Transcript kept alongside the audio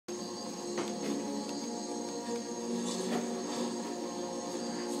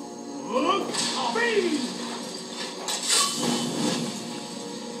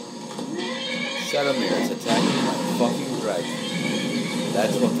Shadowmere is attacking my fucking dragon.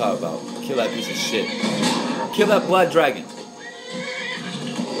 That's what I'm talking about. Kill that piece of shit. Kill that blood dragon.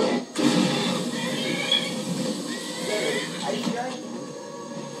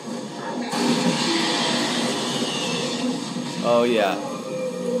 Oh yeah.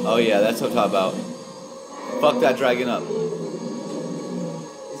 Oh yeah, that's what I'm talking about. Fuck that dragon up. Is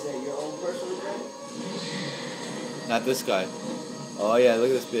that your own personal dragon? Not this guy. Oh yeah,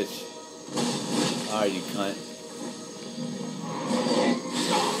 look at this bitch. Alright, you cunt.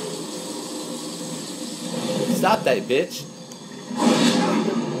 Stop that bitch.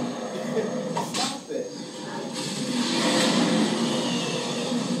 Stop it.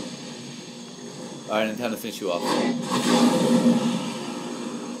 Alright, and time to finish you off.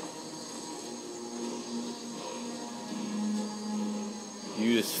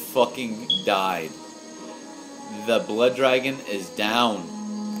 You just fucking died. The blood dragon is down.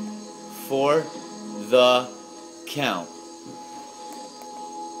 For the count.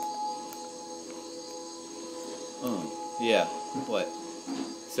 Yeah. What?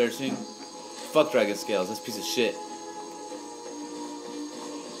 Searching? Fuck dragon scales. This piece of shit.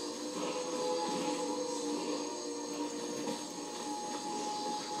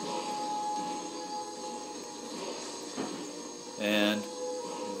 And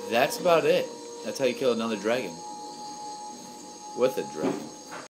that's about it. That's how you kill another dragon. With a dragon.